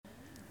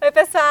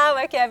Oi pessoal,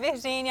 aqui é a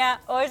Virgínia.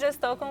 Hoje eu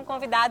estou com um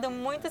convidado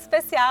muito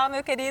especial,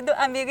 meu querido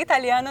amigo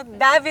italiano,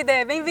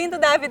 Davide. Bem-vindo,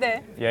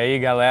 Davide. E aí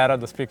galera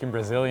do Speaking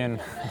Brazilian.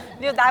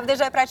 Viu, Davide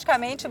já é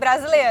praticamente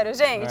brasileiro,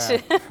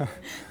 gente.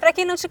 Para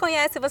quem não te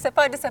conhece, você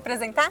pode se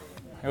apresentar?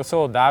 Eu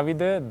sou o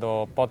Davide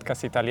do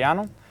Podcast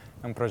Italiano,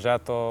 é um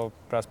projeto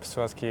para as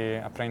pessoas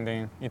que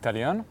aprendem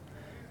italiano.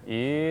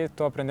 E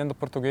estou aprendendo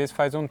português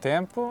faz um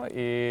tempo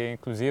e,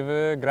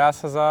 inclusive,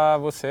 graças a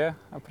você,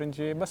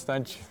 aprendi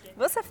bastante.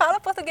 Você fala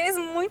português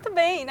muito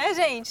bem, né,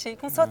 gente?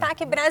 Com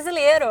sotaque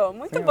brasileiro.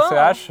 Muito Sim, bom. Você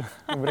acha?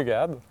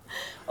 Obrigado.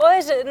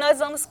 Hoje nós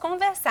vamos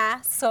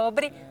conversar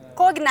sobre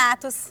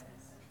cognatos,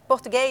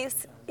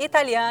 português,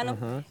 italiano.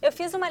 Eu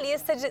fiz uma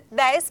lista de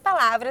 10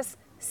 palavras,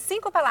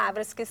 5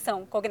 palavras que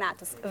são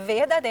cognatos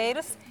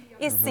verdadeiros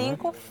e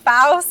 5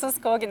 falsos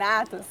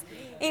cognatos.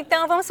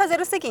 Então vamos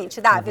fazer o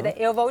seguinte, Davide,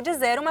 eu vou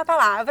dizer uma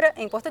palavra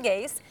em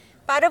português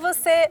para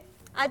você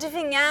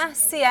adivinhar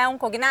se é um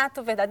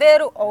cognato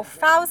verdadeiro ou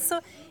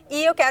falso,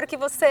 e eu quero que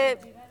você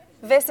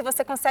veja se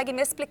você consegue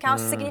me explicar o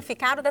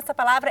significado dessa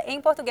palavra em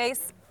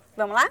português.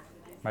 Vamos lá?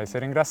 Vai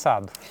ser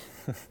engraçado.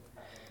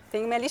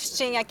 Tem uma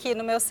listinha aqui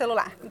no meu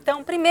celular.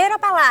 Então, primeira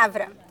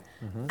palavra,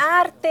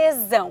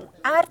 artesão,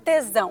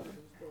 artesão.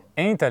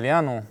 Em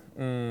italiano,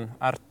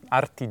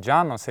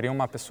 artigiano seria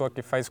uma pessoa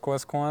que faz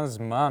coisas com as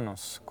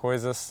mãos,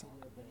 coisas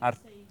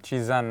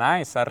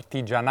artesanais,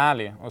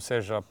 artigianali, ou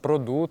seja,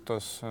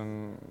 produtos,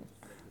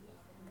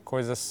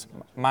 coisas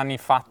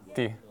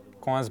manufatti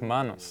com as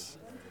mãos.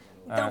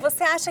 Então,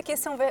 você acha que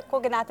esse é um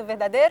cognato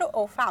verdadeiro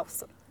ou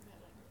falso?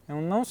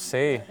 Eu não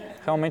sei,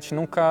 realmente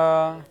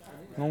nunca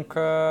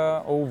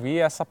ouvi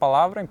essa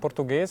palavra em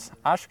português,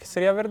 acho que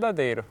seria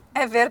verdadeiro.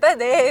 É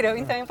verdadeiro,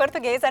 então em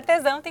português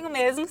artesão tem o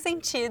mesmo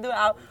sentido,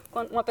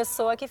 uma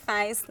pessoa que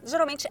faz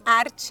geralmente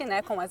arte,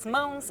 né, com as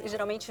mãos, e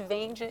geralmente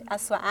vende a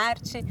sua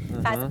arte,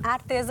 faz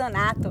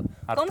artesanato.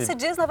 Como se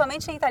diz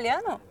novamente em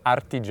italiano?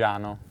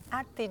 Artigiano.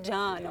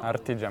 Artigiano.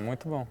 Artigiano,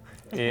 muito bom.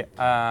 E,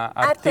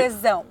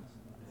 artesão.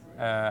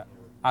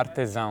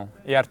 Artesão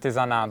e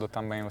artesanato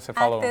também, você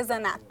falou.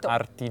 Artesanato.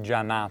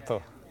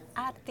 Artigianato.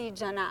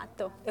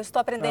 Artigianato. Eu estou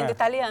aprendendo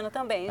italiano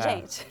também,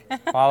 gente.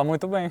 Fala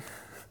muito bem.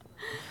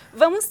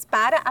 Vamos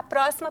para a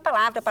próxima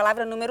palavra, a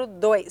palavra número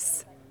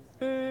 2.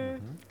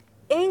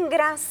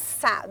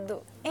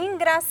 Engraçado.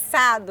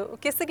 Engraçado. O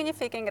que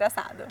significa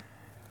engraçado?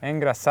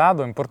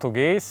 Engraçado em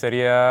português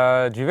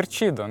seria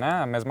divertido, né?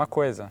 A mesma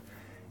coisa.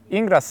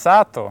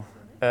 Engraçado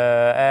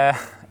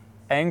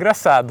é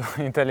engraçado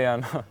em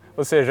italiano.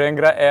 Ou seja,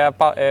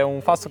 é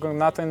um falso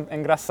cognato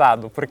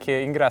engraçado,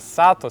 porque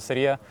engraçado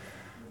seria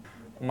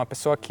uma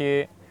pessoa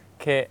que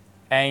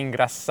é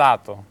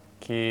engraçado,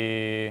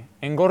 que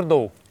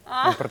engordou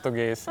em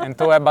português.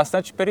 Então é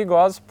bastante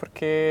perigoso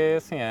porque,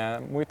 assim, é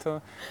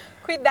muito...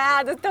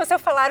 Cuidado, então se eu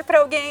falar para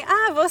alguém,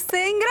 você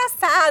é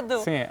engraçado.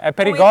 Sim, é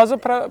perigoso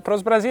para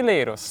os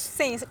brasileiros.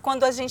 Sim,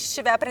 quando a gente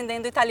estiver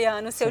aprendendo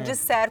italiano, se eu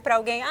disser para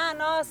alguém,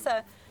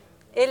 nossa,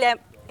 ele é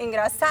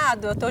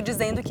engraçado, eu estou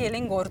dizendo que ele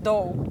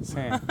engordou.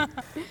 Sim.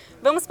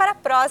 Vamos para a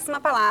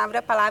próxima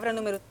palavra, palavra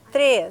número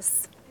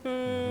 3.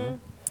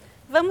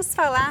 Vamos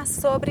falar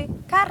sobre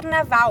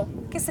carnaval.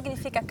 O que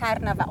significa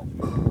carnaval?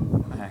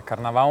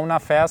 Carnaval é uma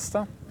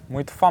festa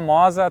muito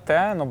famosa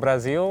até no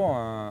Brasil.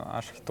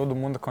 Acho que todo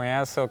mundo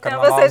conhece o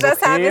Carnaval do Rio. Então você já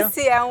sabe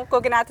se é um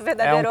cognato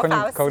verdadeiro ou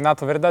falso? É um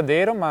cognato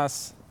verdadeiro,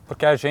 mas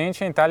porque a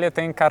gente em Itália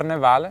tem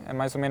Carnevale, é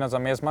mais ou menos a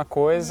mesma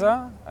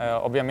coisa.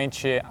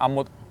 Obviamente a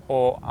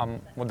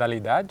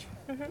modalidade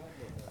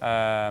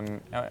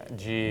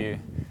de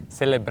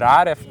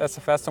celebrar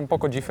essa festa é um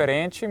pouco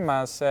diferente,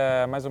 mas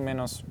é mais ou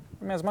menos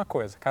a mesma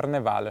coisa,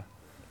 Carnevale.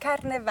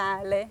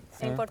 Carnevale,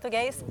 em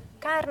português,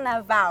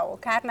 carnaval.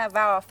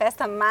 Carnaval, a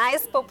festa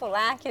mais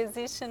popular que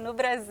existe no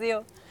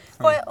Brasil.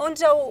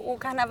 Onde é o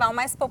carnaval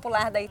mais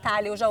popular da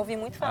Itália? Eu já ouvi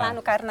muito falar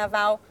no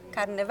carnaval,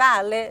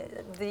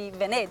 Carnevale de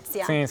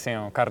Venezia. Sim,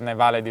 o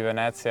Carnevale de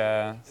Venezia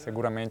é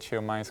seguramente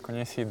o mais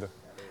conhecido.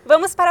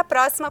 Vamos para a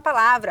próxima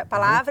palavra,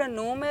 palavra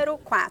número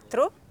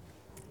 4,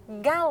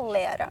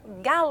 galera.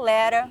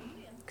 Galera,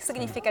 o que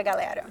significa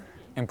galera?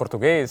 Em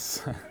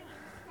português,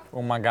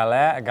 uma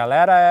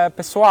galera é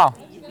pessoal.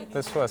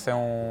 Pessoas é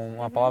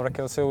uma palavra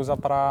que você usa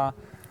para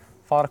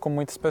falar com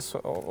muitas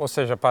pessoas, ou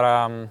seja,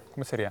 para,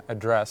 como seria?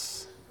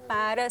 Address.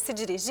 Para se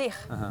dirigir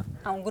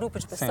a um grupo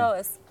de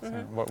pessoas?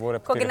 Sim. Vou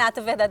repetir.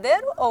 Cognato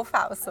verdadeiro ou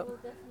falso?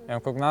 É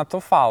um cognato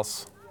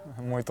falso,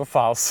 muito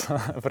falso,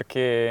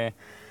 porque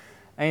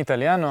em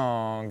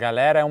italiano,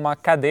 galera é uma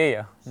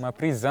cadeia, uma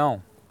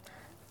prisão,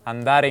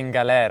 andar em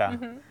galera.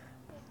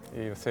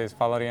 E vocês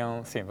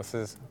falariam, sim,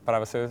 para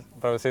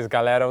vocês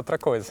galera é outra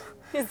coisa.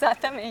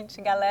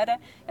 Exatamente, galera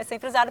é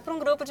sempre usado para um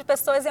grupo de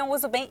pessoas e é um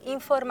uso bem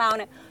informal,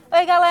 né?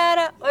 Oi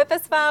galera, oi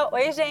pessoal,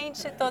 oi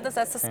gente, todas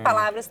essas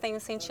palavras têm um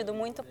sentido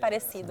muito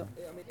parecido.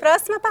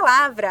 Próxima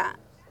palavra,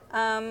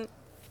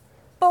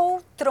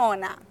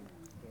 poltrona.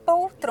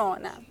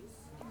 Poltrona.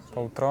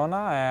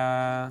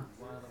 Poltrona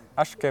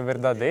acho que é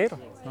verdadeiro.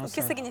 O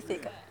que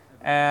significa?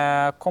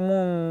 É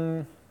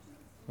como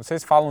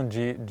vocês falam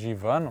de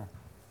divano?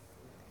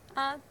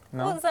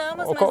 Não?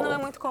 Usamos, Ou mas não é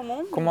muito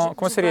comum.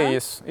 Como seria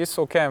isso?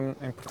 Isso o que é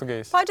em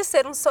português? Pode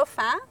ser um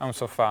sofá, É um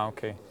sofá,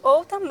 ok.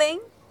 ou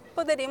também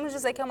poderíamos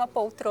dizer que é uma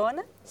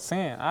poltrona.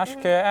 Sim, acho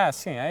que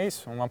sim, é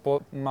isso.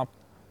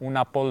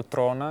 Uma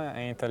poltrona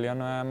em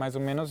italiano é mais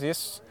ou menos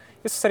isso.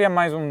 Isso seria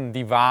mais um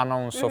divano,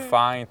 um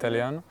sofá em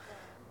italiano.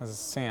 Mas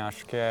sim,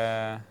 acho que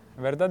é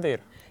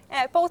verdadeiro.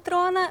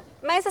 Poltrona,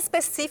 mais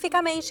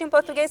especificamente em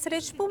português,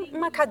 seria tipo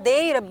uma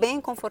cadeira bem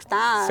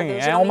confortável. Sim,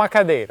 é uma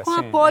cadeira. Com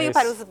sim, apoio é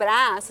para os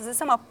braços.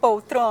 Isso é uma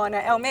poltrona,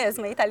 é o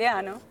mesmo em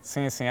italiano?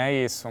 Sim, é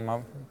isso.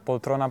 Uma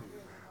poltrona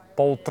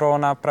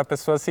para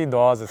pessoas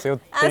idosas. Eu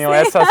tenho sim?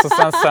 essa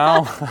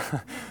associação.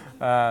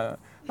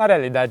 Na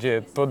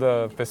realidade,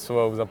 toda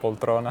pessoa usa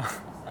poltrona.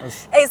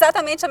 É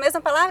exatamente a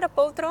mesma palavra,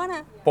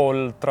 poltrona?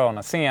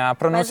 Poltrona. Sim, a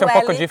pronúncia é um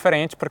pouco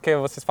diferente porque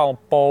vocês falam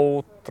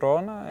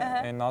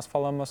poltrona e nós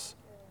falamos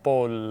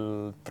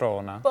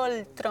poltrona.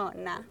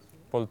 Poltrona.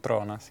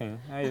 Poltrona, sim,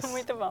 é isso.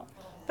 Muito bom.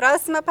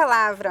 Próxima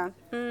palavra.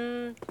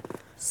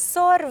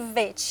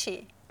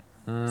 Sorvete.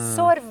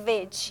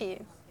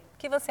 Sorvete. O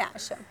que você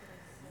acha?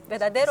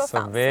 Verdadeiro ou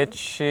falso?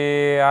 Sorvete,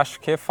 acho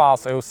que é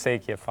falso. Eu sei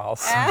que é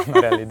falso, na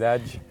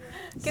realidade.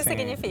 O que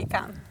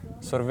significa?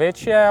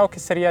 Sorvete é o que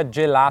seria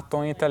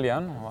gelato em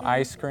italiano,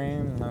 ice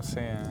cream, não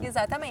sei.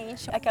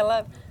 Exatamente.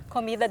 Aquela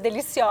comida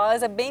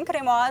deliciosa, bem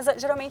cremosa.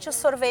 Geralmente o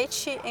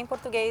sorvete em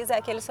português é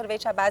aquele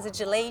sorvete à base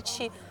de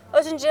leite.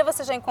 Hoje em dia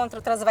você já encontra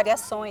outras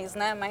variações,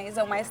 né? Mas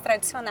o mais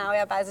tradicional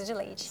é a base de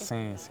leite.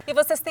 Sim. E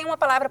vocês têm uma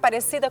palavra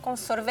parecida com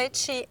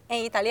sorvete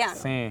em italiano?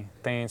 Sim,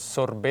 tem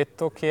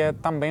sorbeto que é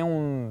também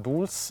um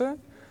dulce,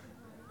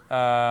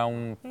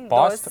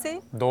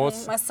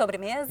 doce, uma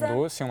sobremesa.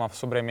 Doce, uma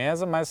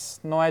sobremesa, mas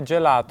não é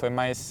gelato, é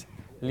mais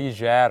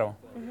ligeiro.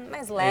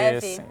 Mais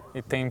leve.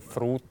 E tem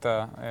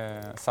fruta,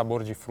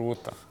 sabor de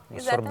fruta. O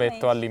Exatamente.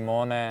 sorbeto al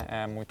limone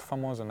é muito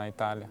famoso na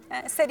Itália.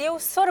 Seria o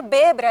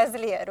sorbet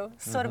brasileiro,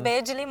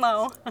 sorbet de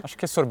limão. Acho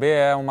que sorbet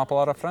é uma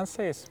palavra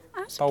francesa.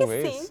 Acho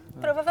talvez. que sim.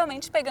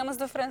 Provavelmente pegamos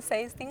do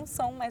francês, tem um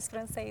som mais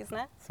francês,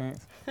 né? Sim.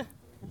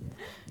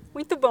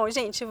 Muito bom,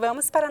 gente.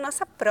 Vamos para a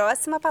nossa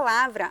próxima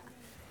palavra.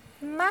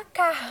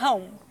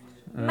 Macarrão.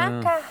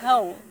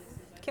 Macarrão.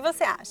 O que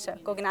você acha?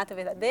 Cognato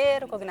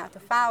verdadeiro, cognato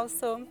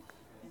falso?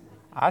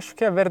 Acho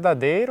que é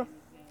verdadeiro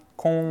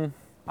com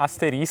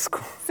asterisco.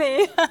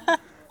 Sim.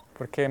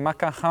 Porque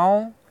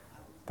macarrão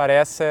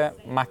parece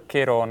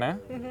maccherone.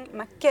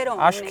 Maccherone.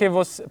 Acho que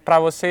para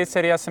você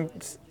seria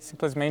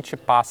simplesmente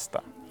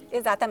pasta.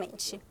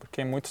 Exatamente.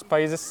 Porque em muitos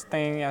países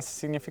tem esse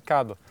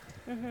significado.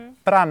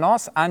 Para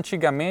nós,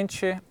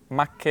 antigamente,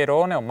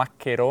 maccherone ou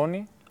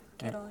maccheroni,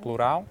 em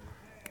plural,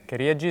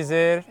 queria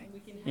dizer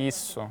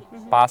isso.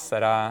 Pasta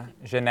era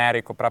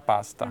genérico para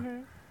pasta.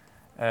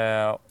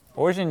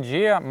 Hoje em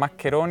dia,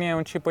 maccheroni é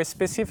um tipo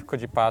específico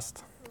de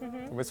pasta.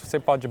 Talvez você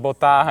pode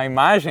botar a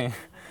imagem,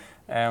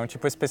 é um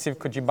tipo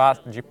específico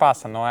de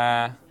pasta, não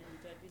é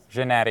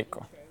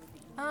genérico.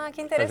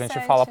 Que interessante. A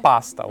gente fala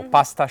pasta, ou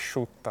pasta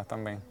asciutta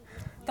também.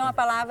 Então a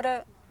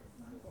palavra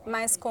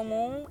mais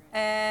comum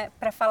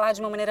para falar de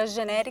uma maneira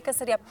genérica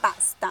seria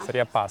pasta.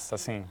 Seria pasta,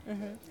 sim.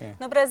 Sim.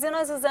 No Brasil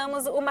nós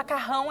usamos o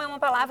macarrão, é uma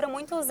palavra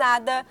muito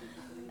usada.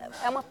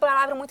 É uma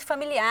palavra muito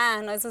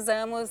familiar, nós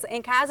usamos,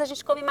 em casa a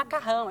gente come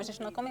macarrão, a gente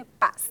não come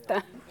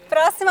pasta.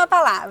 Próxima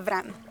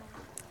palavra,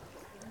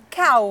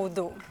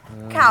 caldo.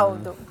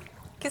 Caldo.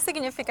 O que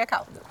significa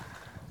caldo?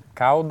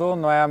 Caldo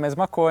não é a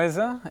mesma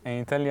coisa em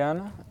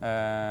italiano.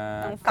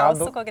 É um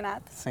falso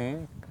cognato.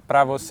 Sim.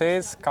 Para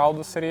vocês,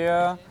 caldo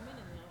seria,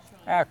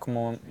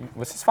 como,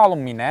 vocês falam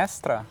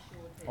minestra?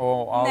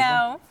 Ou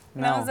algo?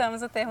 Não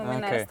usamos o termo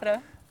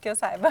minestra, que eu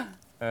saiba.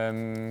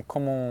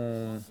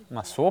 Como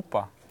uma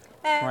sopa?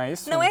 Não é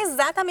isso? Não é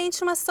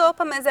exatamente uma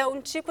sopa, mas é um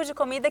tipo de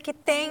comida que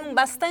tem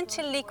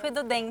bastante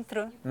líquido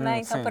dentro, né?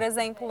 Então, sim. por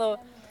exemplo,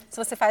 se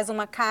você faz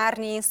uma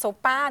carne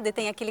ensopada e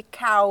tem aquele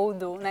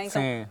caldo, né? Então,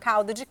 sim.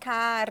 caldo de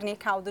carne,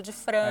 caldo de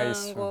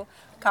frango,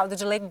 caldo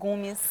de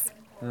legumes.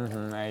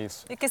 É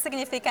isso. E o que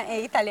significa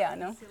em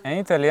italiano? Em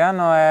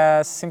italiano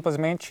é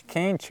simplesmente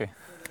quente.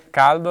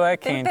 Caldo é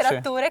quente.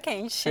 Temperatura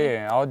quente.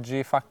 Sim,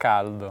 oggi fa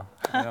caldo.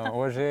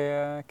 Hoje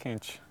é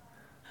quente.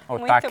 Ou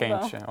Muito tá bom.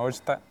 quente.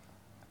 Hoje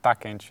tá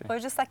quente.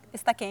 Hoje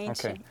está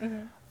quente. Okay.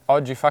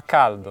 Oggi fa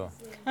caldo.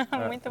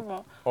 Muito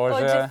bom.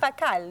 Hoje fa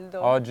caldo.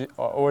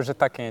 Hoje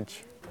tá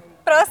quente.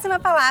 Próxima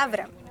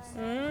palavra.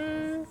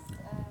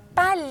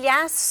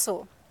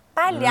 Palhaço.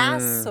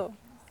 Palhaço.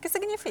 O que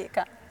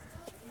significa?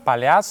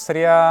 Palhaço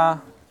seria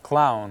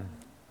clown.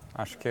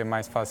 Acho que é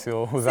mais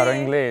fácil usar o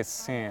inglês.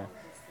 Sim.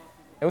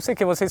 Eu sei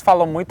que vocês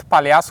falam muito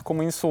palhaço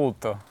como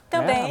insulto.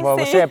 Também, né?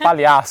 sim. Você é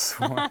palhaço.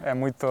 É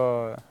muito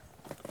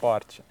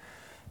forte.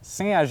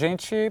 Sim, a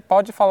gente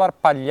pode falar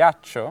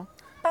palhaço.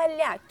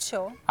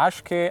 Palhaço.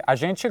 Acho que a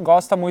gente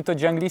gosta muito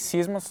de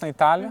anglicismos na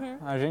Itália.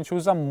 A gente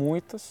usa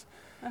muitos.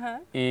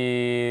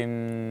 E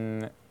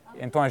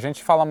então a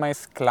gente fala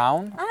mais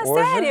clown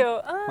hoje.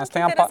 Sério? Mas que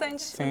tem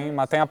interessante. sim,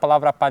 mas tem a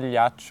palavra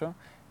palhaço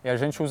e a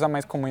gente usa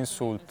mais como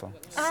insulto.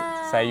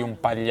 Sei um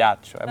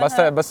palhaço.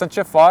 É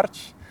bastante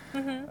forte,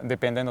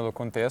 dependendo do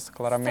contexto,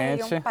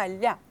 claramente. Sei um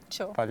palhaço.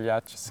 pagliaccio.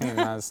 Pagliaccio, sim,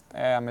 mas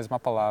é a mesma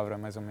palavra,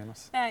 mais ou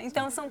menos.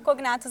 Então são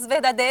cognatos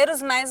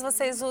verdadeiros, mas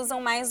vocês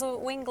usam mais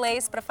o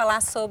inglês para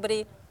falar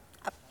sobre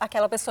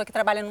aquela pessoa que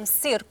trabalha num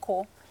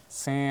circo.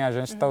 Sim, a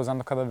gente está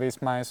usando cada vez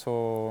mais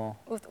o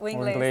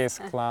inglês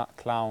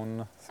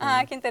clown. Sim.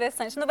 Ah, que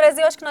interessante. No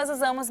Brasil, acho que nós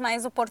usamos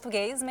mais o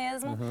português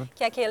mesmo,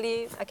 que é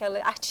aquele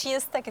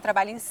artista que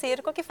trabalha em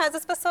circo que faz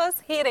as pessoas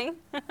rirem.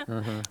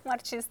 Um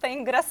artista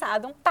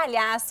engraçado, um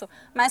palhaço.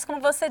 Mas, como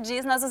você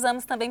diz, nós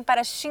usamos também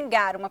para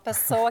xingar uma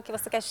pessoa que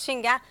você quer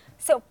xingar,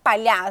 seu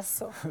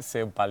palhaço.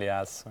 Seu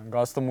palhaço.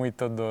 Gosto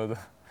muito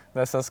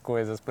dessas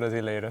coisas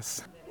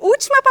brasileiras.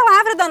 Última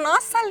palavra da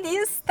nossa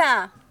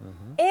lista.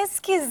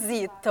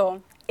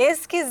 Esquisito.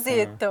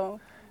 Esquisito.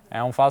 Sim.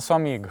 É um falso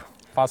amigo,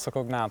 falso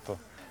cognato.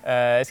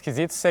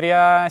 Esquisito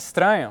seria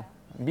estranho,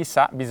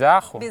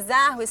 bizarro.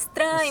 Bizarro,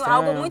 estranho,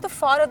 algo muito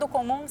fora do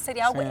comum,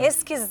 seria algo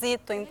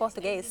esquisito em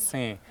português.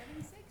 Sim.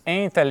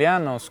 Em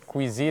italiano,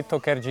 squisito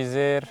quer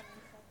dizer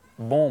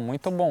bom,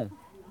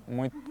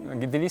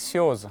 muito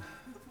delicioso.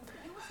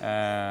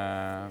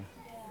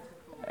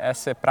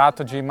 Esse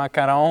prato de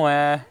macarrão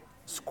é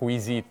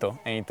squisito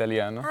em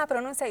italiano. Ah, a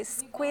pronúncia é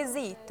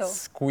squisito.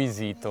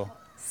 Squisito.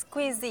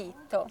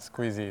 Squisito.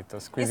 Squisito,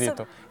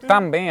 squisito.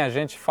 Também a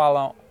gente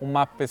fala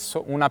uma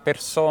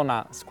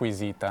persona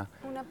squisita.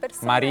 Uma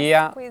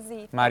persona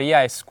squisita.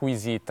 Maria é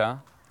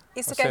squisita.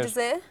 Isso quer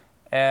dizer?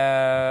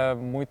 É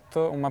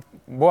uma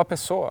boa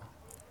pessoa.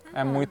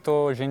 É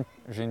muito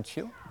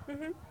gentil,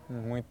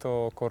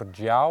 muito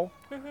cordial.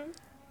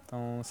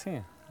 Então,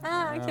 sim.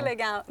 Ah, que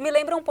legal. Me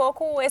lembra um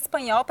pouco o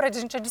espanhol para a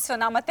gente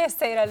adicionar uma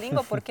terceira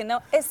língua, porque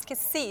não?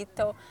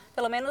 Esquisito.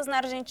 Pelo menos na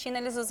Argentina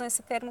eles usam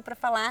esse termo para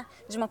falar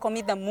de uma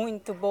comida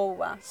muito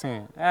boa.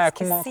 Sim,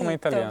 como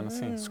italiano,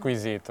 sim.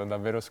 Squisito,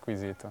 davvero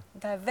squisito.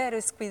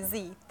 Davvero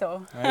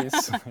squisito. É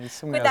isso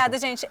mesmo. Cuidado,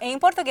 gente. Em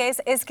português,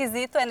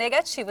 esquisito é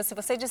negativo. Se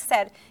você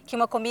disser que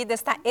uma comida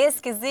está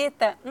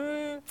esquisita,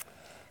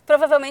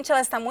 provavelmente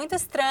ela está muito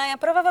estranha,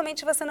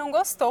 provavelmente você não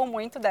gostou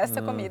muito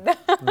dessa comida.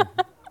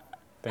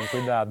 Tem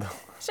cuidado.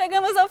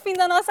 Chegamos ao fim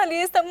da nossa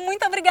lista.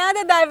 Muito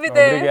obrigada, Davide.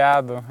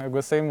 Obrigado, eu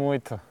gostei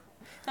muito.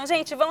 Então,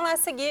 gente, vão lá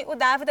seguir o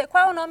Davide.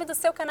 Qual é o nome do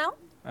seu canal?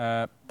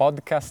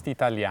 Podcast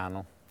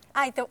Italiano.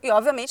 Ah, então, e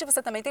obviamente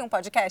você também tem um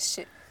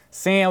podcast?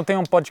 Sim, eu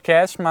tenho um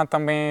podcast, mas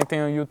também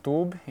tenho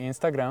YouTube e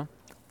Instagram.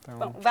 Então...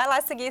 Bom, vai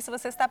lá seguir, se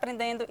você está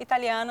aprendendo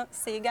italiano,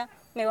 siga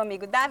meu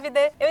amigo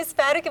Davide. Eu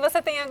espero que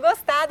você tenha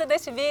gostado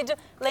deste vídeo.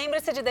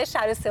 Lembre-se de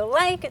deixar o seu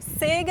like,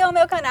 siga o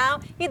meu canal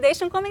e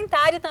deixe um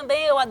comentário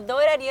também. Eu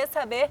adoraria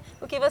saber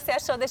o que você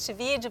achou deste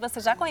vídeo. Você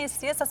já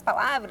conhecia essas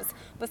palavras?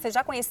 Você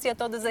já conhecia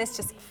todos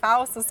estes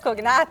falsos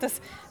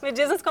cognatos? Me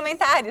diz nos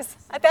comentários.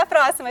 Até a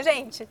próxima,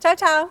 gente. Tchau,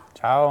 tchau.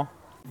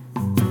 Tchau.